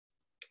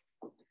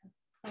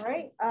All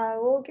right,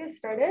 we'll get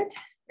started.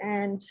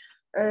 And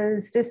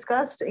as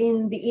discussed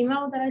in the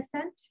email that I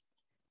sent,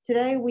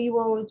 today we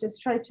will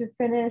just try to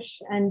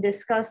finish and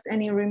discuss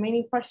any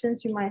remaining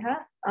questions you might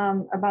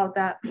have about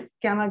that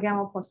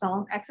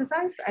Gamma-Gamma-Poisson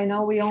exercise. I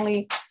know we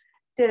only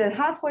did it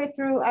halfway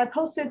through. I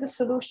posted the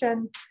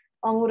solution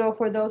on Moodle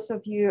for those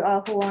of you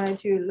who wanted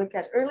to look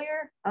at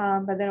earlier.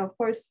 But then of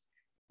course,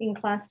 in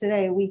class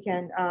today, we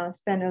can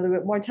spend a little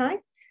bit more time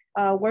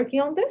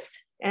working on this.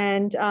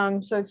 And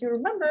so if you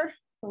remember,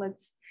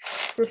 let's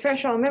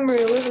refresh our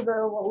memory a little bit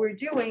of what we're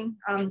doing.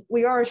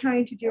 We are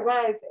trying to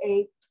derive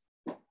a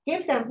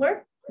Gibbs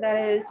sampler that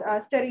is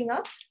setting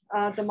up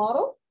the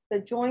model, the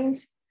joint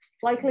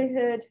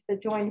likelihood, the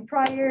joint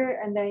prior,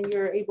 and then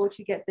you're able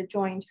to get the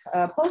joint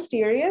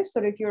posterior.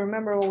 So if you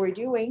remember what we're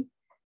doing,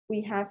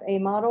 we have a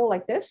model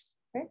like this,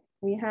 right?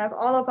 We have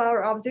all of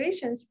our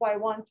observations,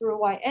 y1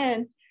 through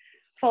yn,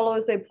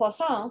 follows a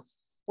Poisson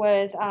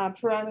with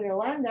parameter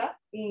lambda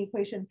in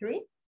equation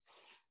 3.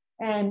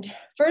 And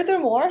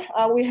furthermore,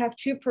 we have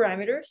two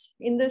parameters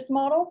in this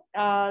model,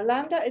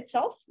 lambda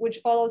itself, which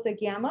follows a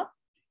gamma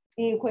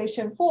in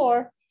equation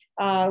 4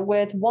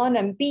 with 1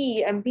 and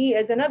b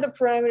is another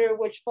parameter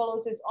which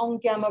follows its own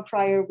gamma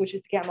prior, which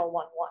is gamma 1,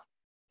 1.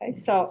 Okay,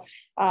 so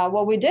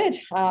what we did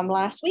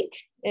last week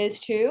is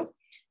to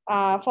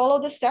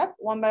follow the step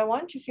one by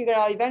one to figure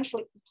out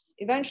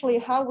eventually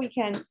how we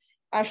can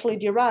actually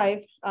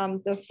derive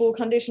the full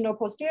conditional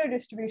posterior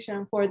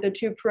distribution for the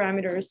two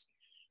parameters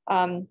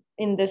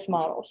in this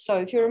model. So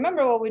if you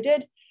remember what we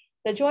did,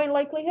 the joint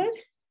likelihood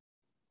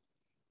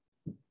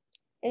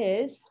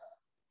is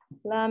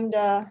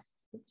lambda,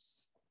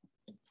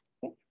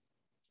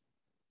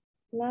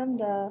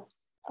 lambda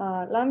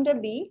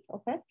b,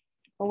 okay?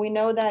 And we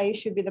know that it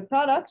should be the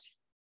product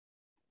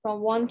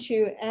from 1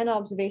 to n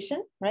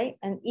observation, right?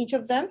 And each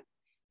of them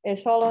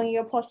is following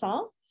your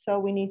Poisson. So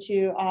we need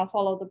to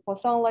follow the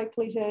Poisson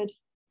likelihood.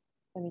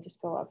 Let me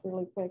just go up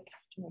really quick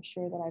to make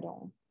sure that I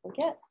don't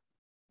forget.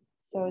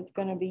 So it's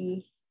going to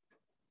be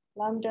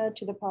lambda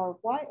to the power of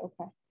y.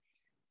 Okay.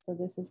 So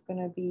this is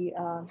going to be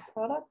a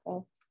product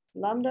of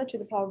lambda to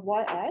the power of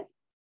yi.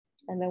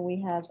 And then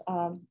we have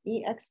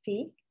exp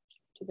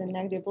to the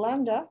negative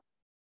lambda,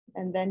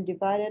 and then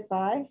divided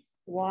by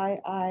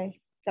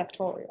yi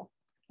factorial.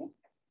 Okay.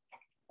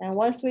 And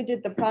once we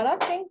did the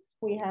product thing,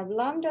 we have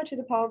lambda to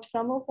the power of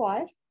sum of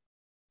y,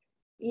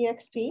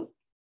 exp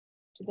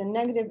to the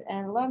negative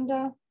n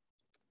lambda.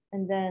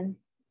 And then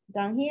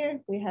down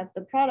here, we have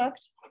the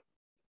product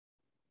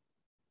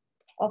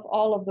of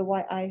all of the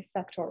yi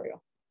factorial.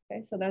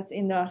 Okay, so that's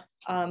in the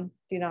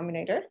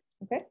denominator.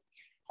 Okay,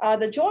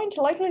 the joint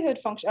likelihood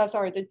function,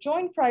 the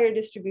joint prior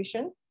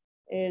distribution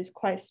is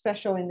quite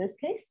special in this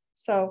case.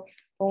 So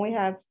when we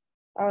have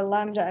our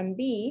lambda and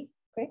b,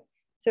 okay,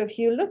 so if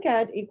you look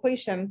at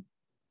equation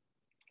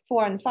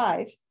 4 and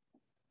 5,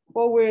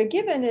 what we're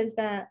given is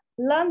that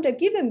lambda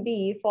given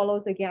b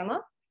follows a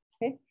gamma,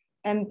 okay,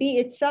 and b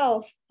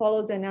itself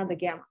follows another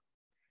gamma.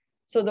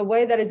 So the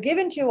way that is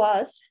given to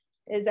us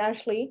is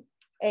actually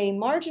a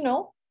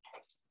marginal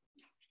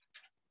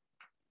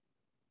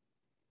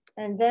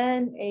and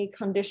then a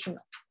conditional.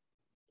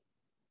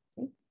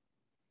 Okay.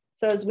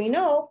 So as we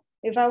know,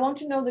 if I want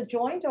to know the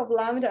joint of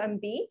lambda and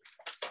b,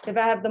 if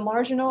I have the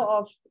marginal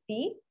of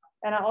b,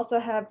 and I also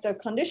have the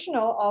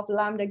conditional of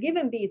lambda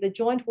given b, the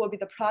joint will be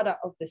the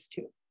product of these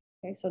two.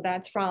 Okay, so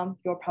that's from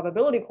your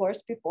probability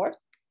course before.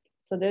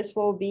 So this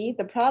will be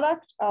the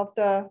product of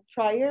the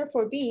prior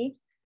for b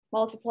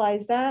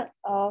multiplies that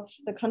of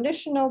the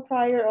conditional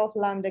prior of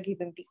lambda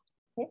given b.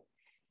 Okay?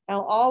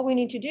 Now all we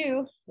need to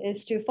do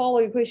is to follow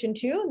equation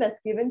 2 that's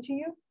given to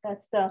you.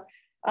 That's the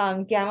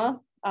gamma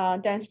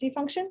density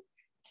function.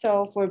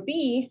 So for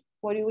b,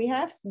 what do we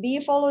have? B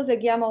follows a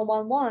gamma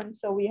 1, 1.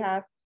 So we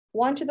have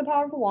 1 to the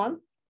power of 1,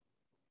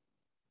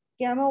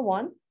 gamma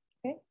 1,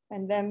 okay?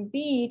 And then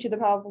b to the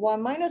power of 1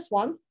 minus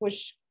 1,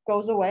 which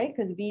goes away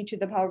because b to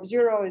the power of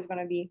 0 is going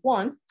to be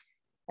 1.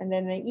 And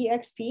then the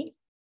exp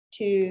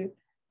to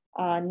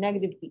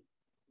negative b.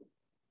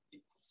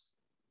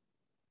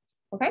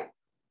 Okay.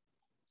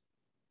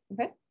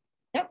 Okay.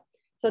 Yep.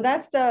 So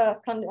that's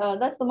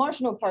the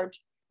marginal part.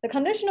 The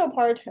conditional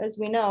part, as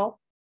we know,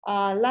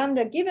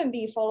 lambda given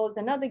b follows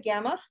another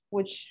gamma,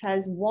 which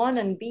has 1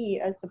 and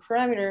b as the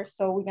parameter.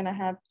 So we're gonna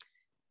have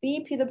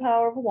b to the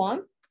power of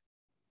 1,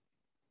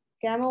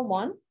 gamma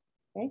 1.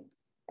 Okay.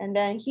 And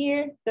then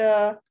here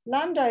the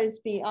lambda is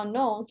the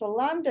unknown. So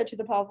lambda to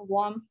the power of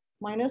 1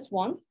 minus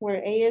 1, where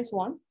a is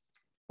 1.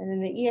 And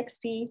then the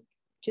exp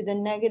to the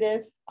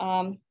negative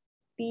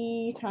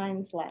b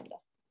times lambda.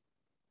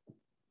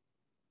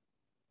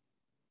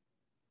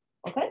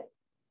 Okay,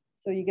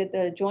 so you get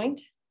the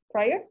joint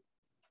prior,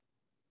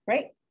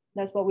 right?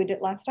 That's what we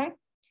did last time.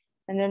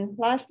 And then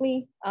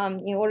lastly,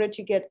 in order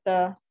to get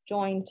the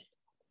joint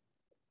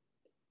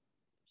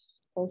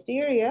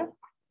posterior,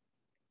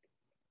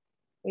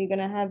 we're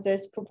gonna have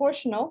this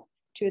proportional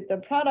to the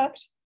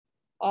product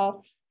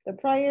of the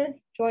prior,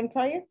 joint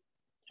prior,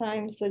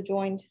 times the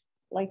joint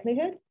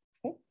likelihood.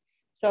 Okay?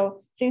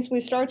 So since we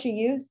start to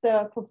use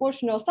the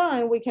proportional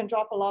sign, we can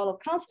drop a lot of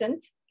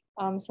constants.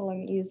 So let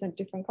me use a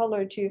different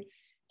color to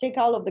take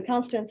all of the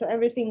constants. So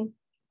everything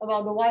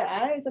about the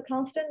yi is a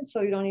constant,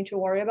 so you don't need to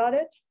worry about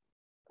it,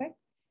 okay?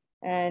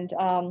 And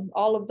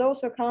all of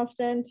those are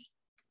constant.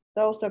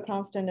 Those are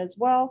constant as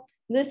well.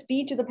 This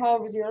b to the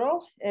power of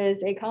 0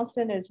 is a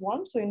constant as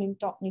 1, so you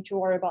don't need to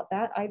worry about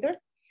that either.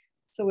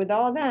 So with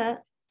all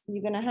that,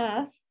 you're gonna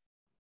have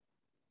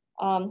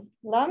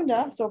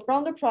lambda. So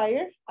from the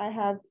prior, I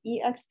have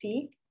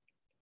exp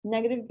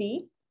negative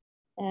b,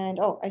 and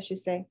oh, I should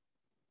say,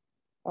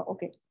 oh,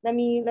 okay, let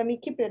me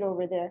keep it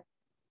over there.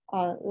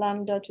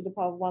 Lambda to the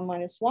power of 1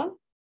 minus 1,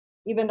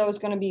 even though it's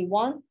going to be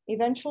 1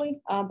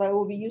 eventually, but it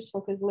will be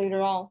useful because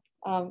later on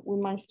we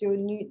might still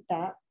need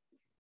that.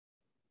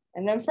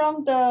 And then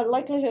from the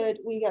likelihood,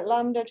 we get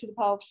lambda to the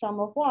power of sum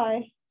of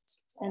y,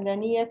 and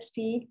then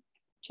exp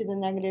to the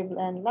negative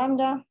n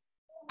lambda.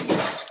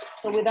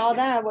 So with all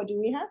that, what do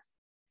we have?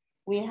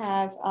 We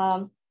have,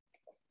 I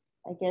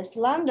guess,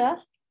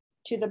 lambda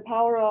to the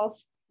power of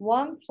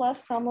 1 plus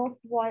sum of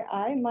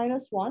yi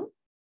minus 1.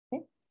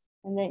 Okay?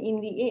 And then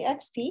in the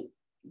exp,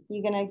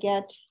 you're going to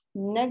get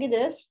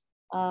negative,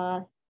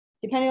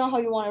 depending on how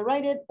you want to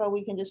write it, but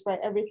we can just write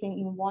everything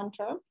in one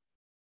term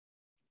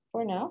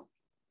for now.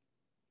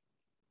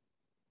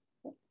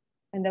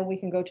 And then we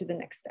can go to the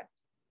next step.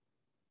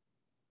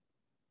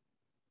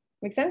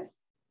 Make sense?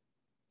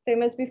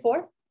 Same as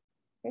before?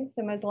 Okay,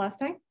 same as last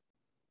time?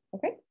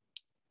 Okay.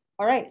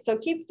 All right, so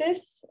keep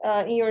this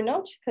in your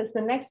note because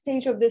the next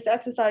page of this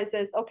exercise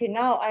is, okay,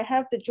 now I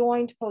have the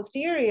joint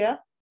posterior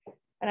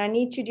and I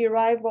need to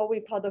derive what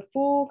we call the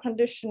full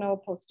conditional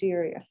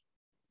posterior.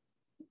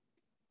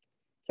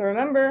 So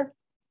remember,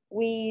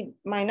 we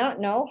might not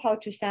know how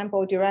to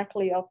sample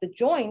directly of the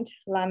joint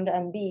lambda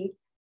and b,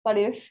 but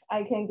if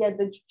I can get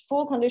the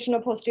full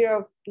conditional posterior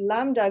of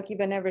lambda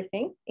given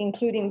everything,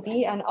 including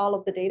b and all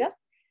of the data,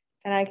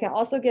 and I can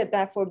also get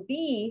that for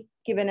b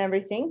given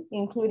everything,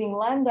 including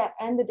lambda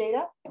and the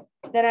data,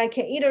 then I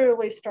can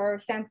iteratively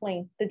start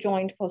sampling the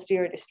joint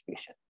posterior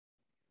distribution.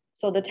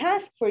 So the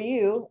task for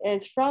you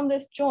is from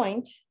this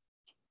joint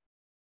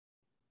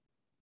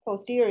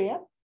posterior,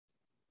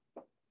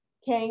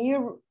 can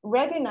you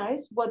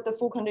recognize what the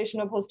full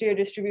conditional posterior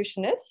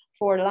distribution is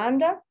for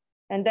lambda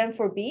and then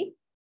for b?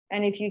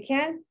 And if you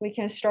can, we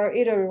can start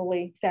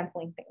iteratively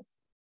sampling things.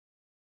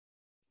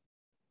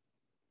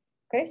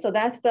 Okay, so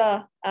that's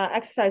the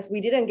exercise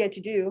we didn't get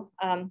to do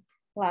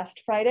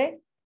last Friday.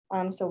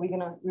 So we're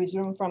gonna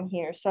resume from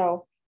here.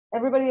 So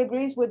everybody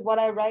agrees with what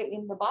I write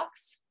in the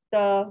box,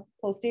 the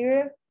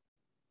posterior,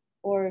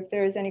 or if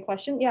there is any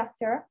question. Yeah,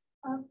 Sarah?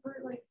 For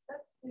like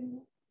step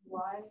 2,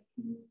 why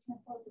can you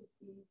sample the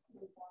b to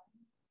the 1?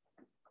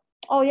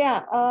 Oh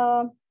yeah,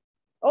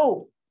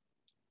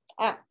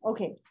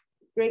 okay,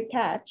 great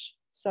catch.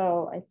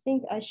 So I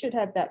think I should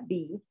have that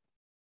b.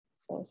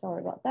 So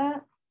sorry about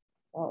that.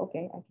 Oh,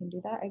 okay, I can do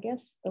that, I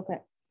guess. Okay,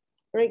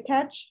 great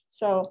catch.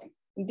 So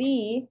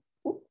b,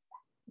 oops,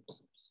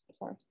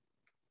 sorry.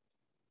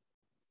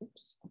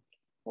 Oops,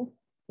 oh,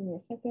 give me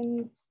a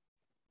second.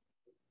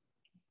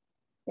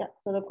 Yeah,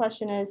 so the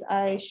question is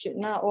I should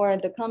not, or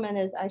the comment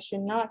is I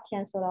should not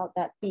cancel out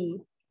that b.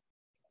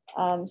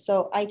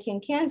 So I can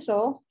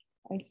cancel,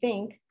 I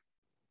think,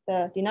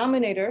 the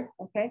denominator,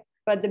 okay?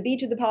 But the b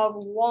to the power of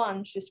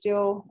 1 should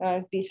still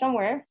be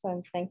somewhere,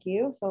 so thank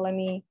you. So let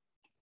me,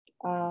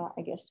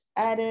 I guess,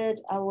 add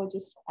it. I will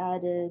just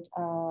add it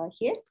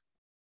here.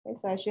 Okay,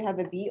 so I should have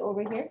a b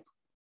over here,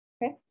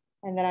 okay?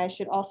 And then I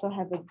should also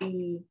have a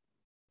b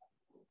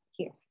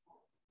here,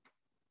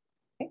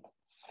 okay?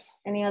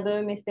 Any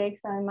other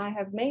mistakes I might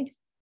have made?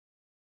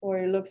 Or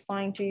it looks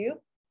fine to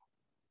you?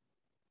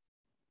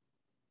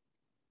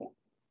 Okay.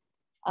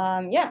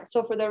 Yeah,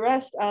 so for the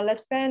rest,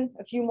 let's spend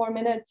a few more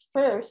minutes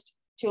first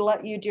to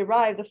let you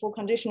derive the full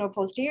conditional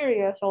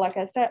posterior. So like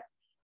I said,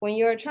 when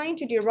you're trying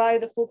to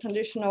derive the full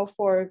conditional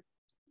for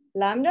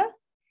lambda,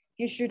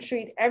 you should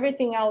treat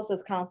everything else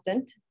as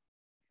constant.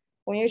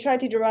 When you try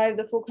to derive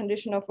the full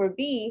conditional for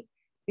b,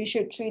 you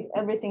should treat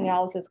everything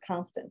else as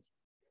constant.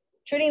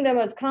 Treating them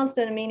as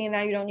constant, meaning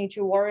that you don't need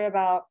to worry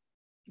about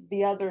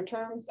the other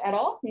terms at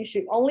all. You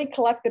should only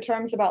collect the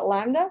terms about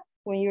lambda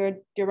when you're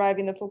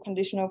deriving the full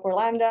conditional for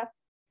lambda,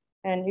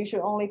 and you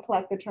should only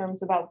collect the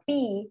terms about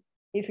b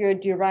if you're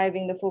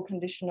deriving the full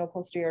conditional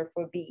posterior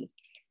for b.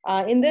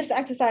 In this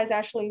exercise,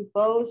 actually,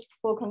 both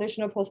full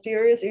conditional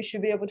posteriors, you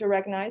should be able to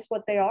recognize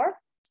what they are.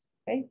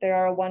 Okay, they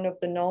are one of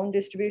the known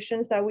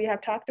distributions that we have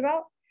talked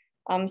about.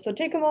 So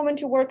take a moment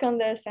to work on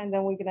this, and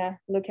then we're gonna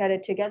look at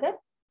it together.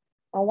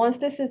 Once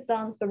this is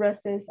done, the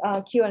rest is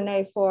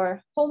Q&A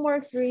for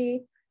homework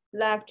 3,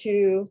 lab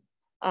 2,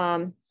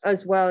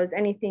 as well as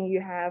anything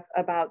you have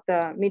about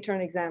the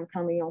midterm exam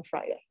coming on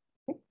Friday.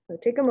 Okay, so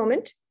take a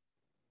moment.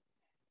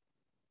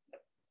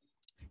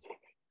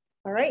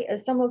 All right,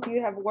 as some of you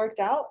have worked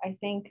out, I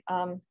think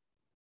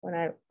when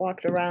I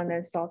walked around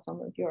and saw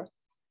some of your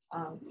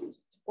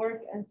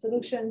work and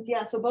solutions,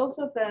 yeah, so both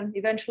of them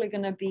eventually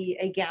gonna be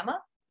a gamma,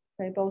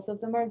 okay, both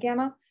of them are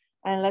gamma,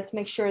 and let's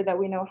make sure that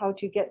we know how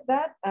to get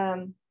that.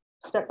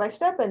 step by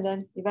step and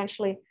then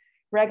eventually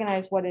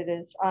recognize what it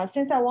is.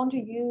 Since I want to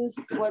use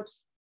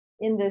what's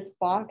in this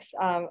box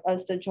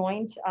as the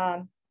joint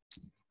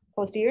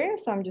posterior,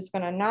 so I'm just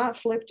gonna not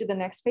flip to the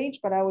next page,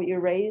 but I will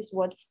erase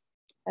what's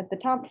at the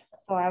top.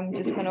 So I'm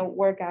just gonna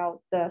work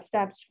out the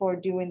steps for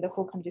doing the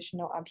full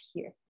conditional up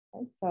here.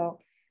 Okay? So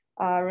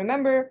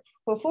remember,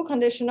 for full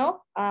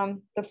conditional,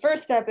 the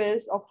first step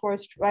is, of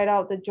course, write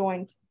out the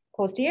joint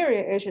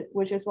posterior,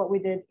 which is what we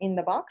did in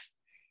the box.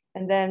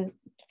 And then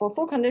for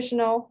full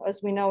conditional,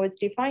 as we know, it's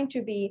defined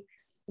to be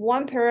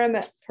one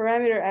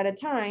parameter at a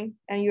time,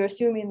 and you're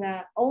assuming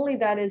that only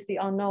that is the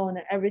unknown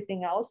and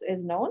everything else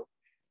is known.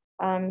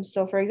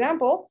 So for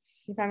example,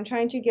 if I'm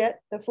trying to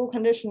get the full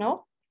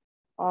conditional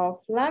of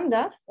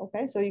lambda,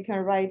 okay, so you can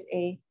write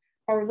a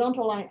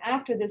horizontal line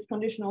after this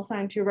conditional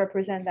sign to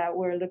represent that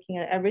we're looking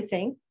at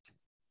everything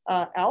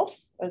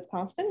else as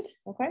constant,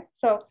 okay?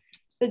 So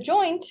the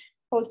joint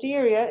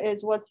posterior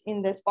is what's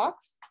in this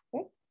box,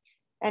 okay?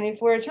 And if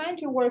we're trying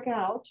to work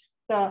out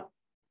the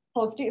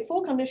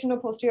full conditional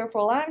posterior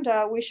for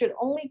lambda, we should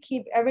only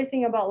keep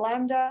everything about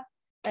lambda,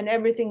 and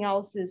everything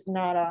else is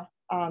not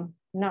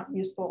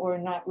useful or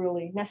not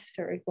really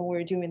necessary when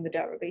we're doing the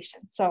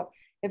derivation. So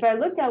if I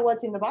look at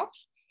what's in the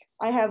box,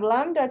 I have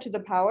lambda to the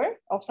power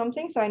of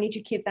something, so I need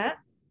to keep that,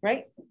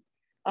 right?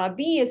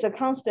 B is a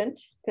constant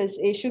because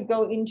it should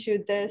go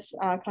into this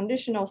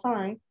conditional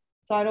sign,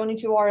 so I don't need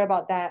to worry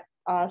about that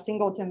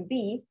singleton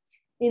B.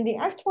 In the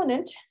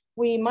exponent,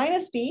 we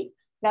minus B,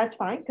 that's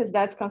fine because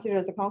that's considered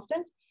as a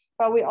constant,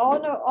 but we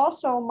all know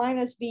also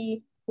minus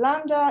B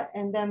lambda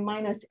and then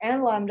minus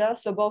n lambda,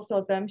 so both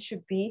of them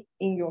should be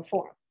in your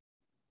form,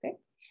 okay?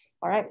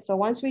 All right, so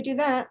once we do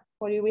that,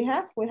 what do we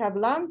have? We have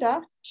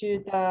lambda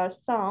to the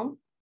sum,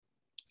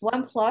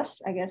 1 plus,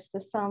 I guess,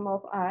 the sum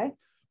of I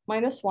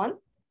minus 1.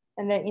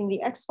 And then in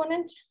the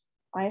exponent,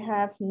 I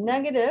have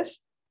negative,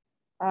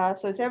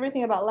 so it's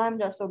everything about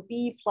lambda, so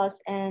B plus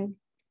n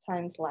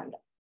times lambda.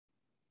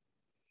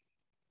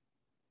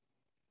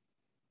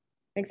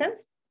 Make sense?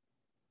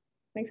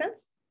 Make sense?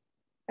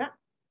 Yeah.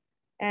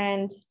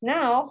 And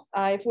now,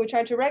 if we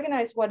try to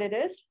recognize what it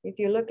is, if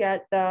you look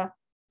at the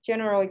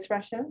general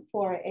expression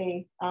for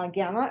a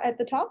gamma at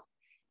the top,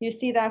 you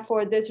see that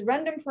for this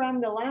random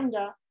parameter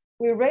lambda,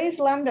 we raise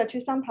lambda to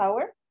some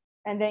power,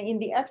 and then in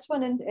the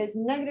exponent is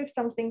negative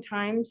something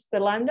times the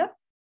lambda.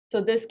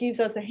 So this gives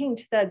us a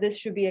hint that this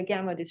should be a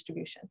gamma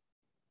distribution.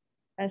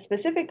 And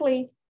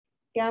specifically,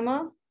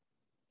 gamma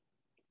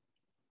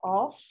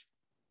of,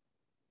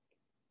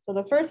 so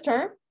the first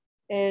term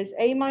is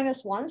a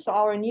minus 1. So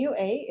our new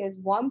a is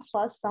 1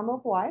 plus sum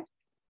of y.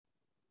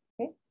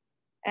 Okay.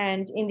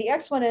 And in the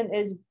exponent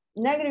is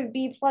negative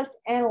b plus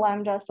n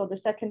lambda. So the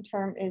second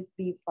term is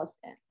b plus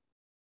n.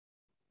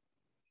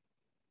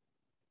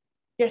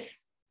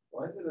 Yes?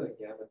 Why is it a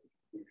gamma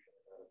distribution?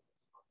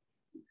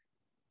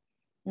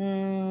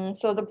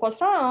 So the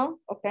Poisson,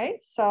 okay,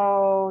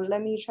 so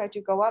let me try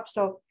to go up.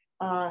 So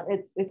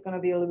it's going to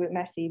be a little bit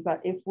messy, but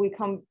if we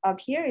come up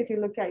here, if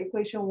you look at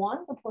equation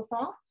 1 for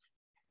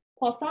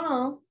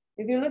Poisson,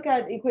 if you look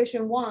at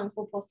equation 1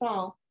 for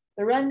Poisson,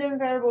 the random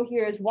variable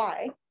here is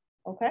y,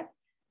 okay?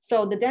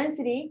 So the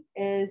density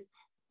is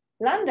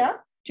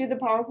lambda to the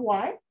power of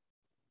y,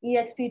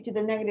 exp to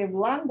the negative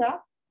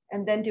lambda,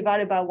 and then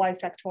divided by y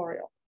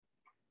factorial.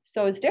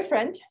 So it's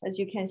different, as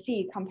you can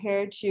see,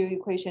 compared to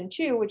equation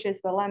 2, which is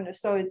the lambda.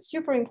 So it's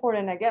super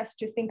important, I guess,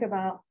 to think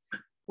about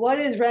what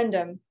is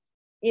random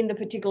in the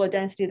particular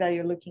density that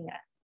you're looking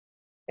at.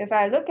 If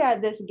I look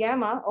at this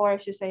gamma, or I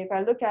should say, if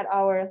I look at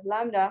our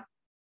lambda,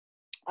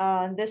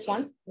 this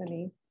one, let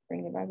me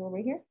bring it back over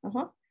here.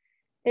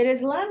 It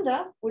is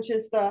lambda, which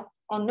is the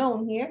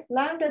unknown here,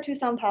 lambda to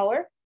some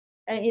power,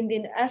 and in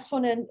the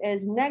exponent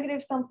is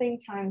negative something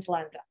times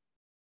lambda.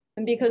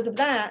 And because of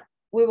that,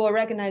 we will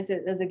recognize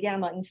it as a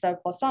gamma instead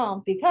of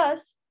Poisson,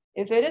 because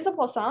if it is a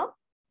Poisson,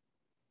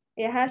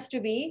 it has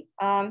to be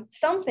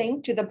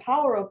something to the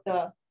power of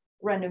the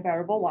random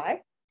variable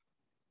y.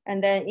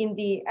 And then in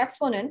the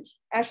exponent,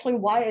 actually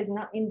y is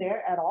not in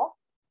there at all.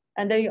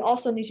 And then you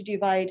also need to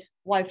divide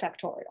y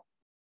factorial.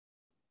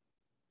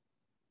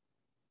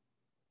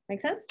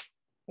 Make sense?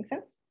 Make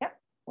sense? Yeah,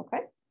 okay.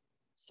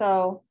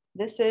 So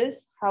this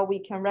is how we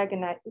can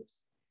recognize,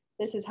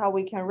 this is how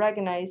we can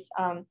recognize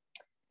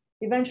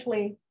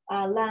eventually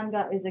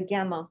lambda is a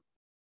gamma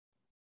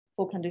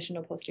full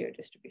conditional posterior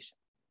distribution.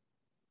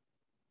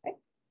 Okay,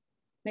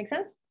 make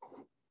sense?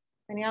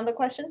 Any other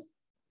questions?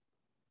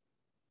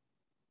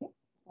 Okay.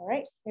 All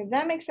right, if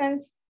that makes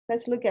sense,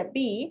 let's look at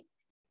B.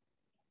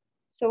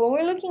 So when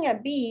we're looking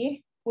at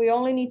B, we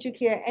only need to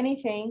clear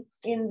anything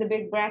in the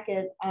big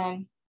bracket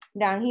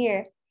down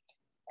here,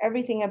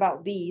 everything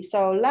about B.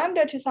 So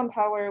lambda to some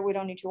power, we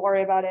don't need to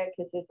worry about it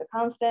because it's a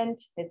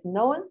constant, it's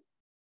known.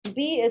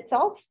 B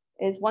itself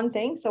is one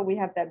thing, so we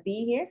have that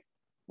B here,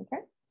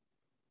 okay?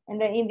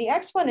 And then in the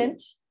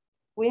exponent,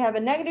 we have a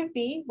negative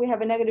B, we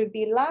have a negative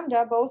B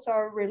lambda, both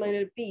are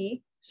related to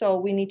B, so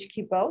we need to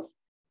keep both.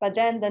 But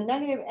then the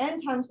negative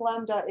n times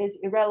lambda is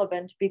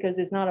irrelevant because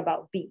it's not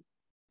about B.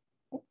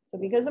 Okay? So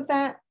because of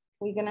that,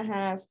 we're gonna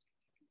have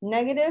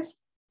negative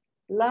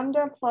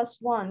lambda plus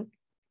 1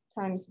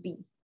 times B.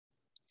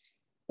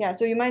 Yeah,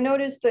 so you might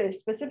notice the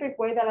specific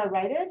way that I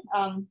write it.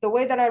 The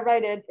way that I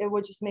write it, it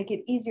would just make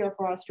it easier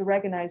for us to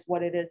recognize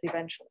what it is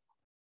eventually.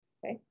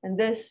 Okay, and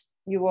this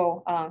you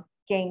will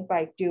gain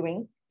by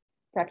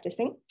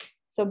practicing.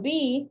 So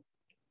B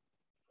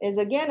is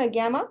again a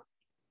gamma,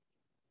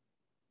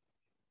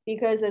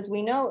 because as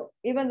we know,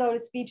 even though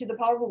it's B to the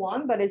power of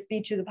 1, but it's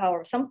B to the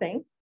power of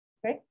something,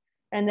 okay?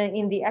 And then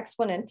in the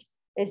exponent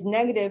is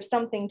negative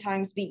something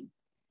times B.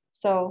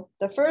 So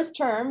the first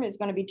term is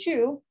going to be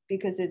 2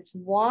 because it's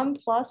 1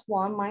 plus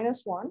 1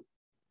 minus 1.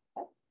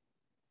 Okay?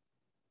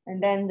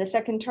 And then the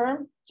second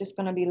term just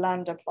going to be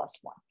lambda plus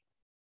 1.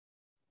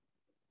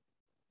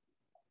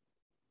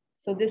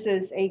 So this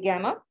is a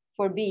gamma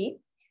for B,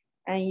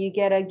 and you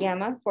get a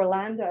gamma for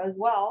lambda as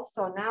well.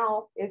 So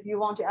now if you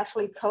want to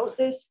actually code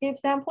this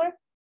Gibbs sampler,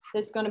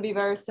 it's going to be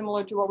very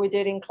similar to what we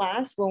did in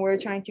class when we're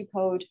trying to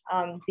code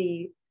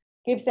the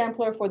Gibbs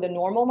sampler for the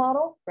normal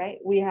model, right?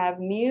 We have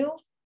mu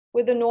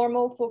with the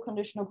normal full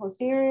conditional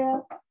posterior,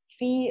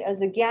 phi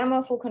as a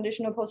gamma full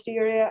conditional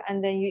posterior,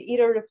 and then you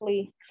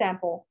iteratively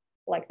sample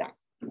like that.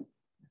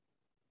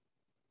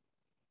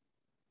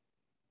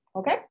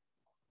 Okay,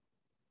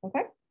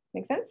 okay,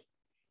 makes sense?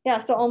 Yeah,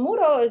 so on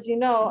Moodle, as you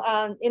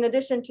know, in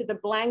addition to the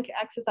blank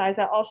exercise,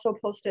 I also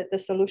posted the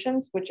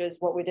solutions, which is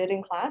what we did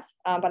in class,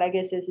 but I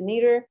guess it's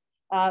neater.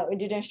 It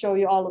didn't show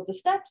you all of the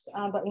steps,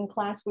 but in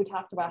class, we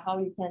talked about how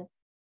you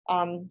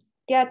can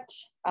get,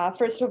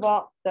 first of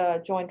all,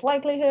 the joint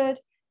likelihood,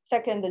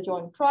 second, the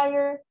joint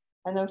prior,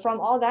 and then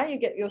from all that, you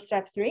get your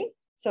step 3.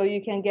 So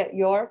you can get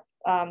your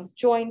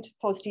joint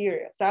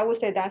posterior. So I would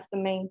say that's the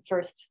main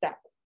first step.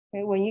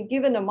 Okay? When you're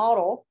given a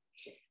model,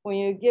 when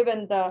you're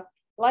given the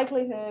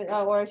likelihood,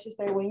 or I should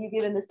say, when you're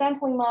given the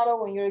sampling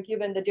model, when you're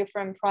given the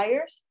different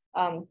priors,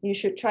 you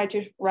should try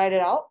to write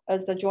it out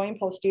as the joint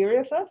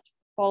posterior first,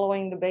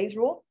 following the Bayes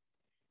rule.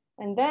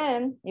 And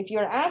then if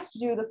you're asked to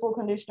do the full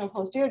conditional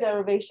posterior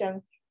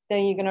derivation,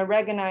 then you're going to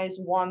recognize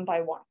one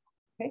by one.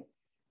 Okay.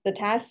 The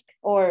task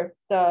or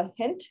the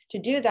hint to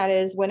do that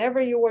is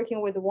whenever you're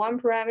working with one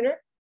parameter,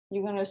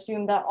 you're going to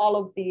assume that all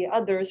of the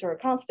others are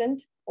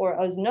constant or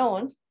as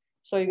known.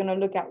 So you're going to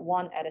look at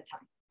one at a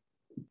time.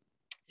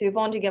 So if you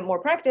want to get more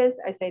practice,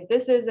 I say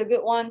this is a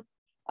good one.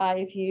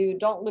 If you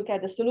don't look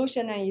at the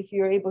solution and if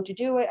you're able to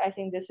do it, I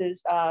think this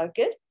is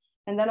good.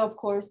 And then of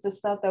course, the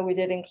stuff that we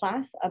did in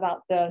class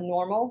about the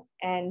normal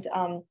and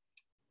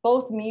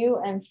both mu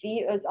and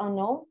phi is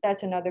unknown.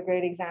 That's another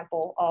great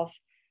example of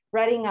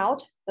writing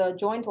out the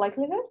joint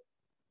likelihood,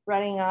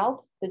 writing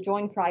out the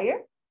joint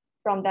prior.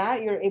 From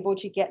that, you're able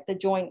to get the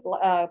joint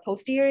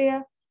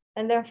posterior.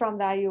 And then from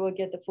that, you will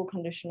get the full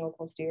conditional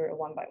posterior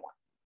one by one.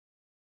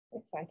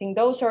 So I think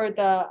those are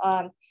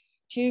the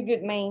two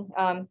good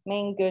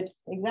main good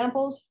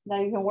examples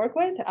that you can work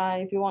with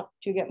if you want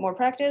to get more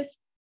practice.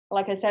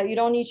 Like I said, you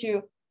don't need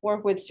to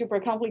work with super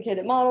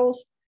complicated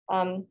models.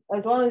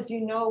 As long as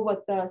you know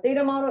what the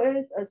data model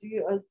is,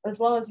 as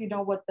long as you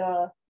know what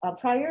the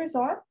priors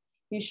are,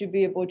 you should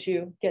be able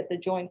to get the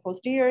joint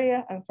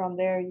posterior, and from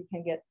there you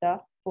can get the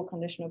full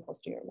conditional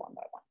posterior one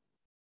by one.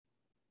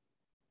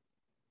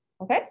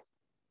 Okay,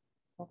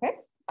 okay.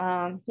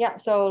 Yeah,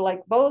 so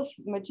like both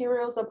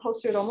materials are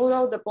posted on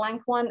Moodle, the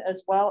blank one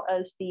as well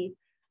as the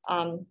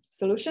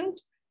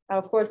solutions.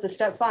 Of course, the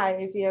step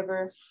 5, if you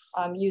ever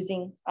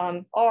using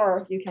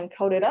R, you can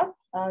code it up.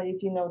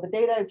 If you know the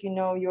data, if you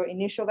know your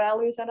initial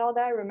values and all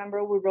that.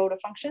 Remember, we wrote a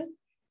function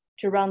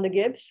to run the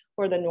Gibbs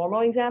for the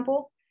normal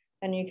example,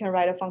 and you can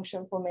write a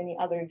function for many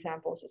other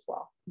examples as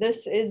well.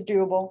 This is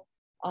doable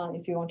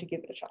if you want to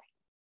give it a try.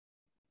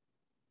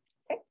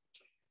 Okay.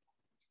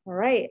 All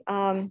right.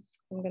 I'm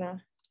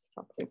gonna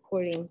stop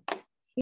recording.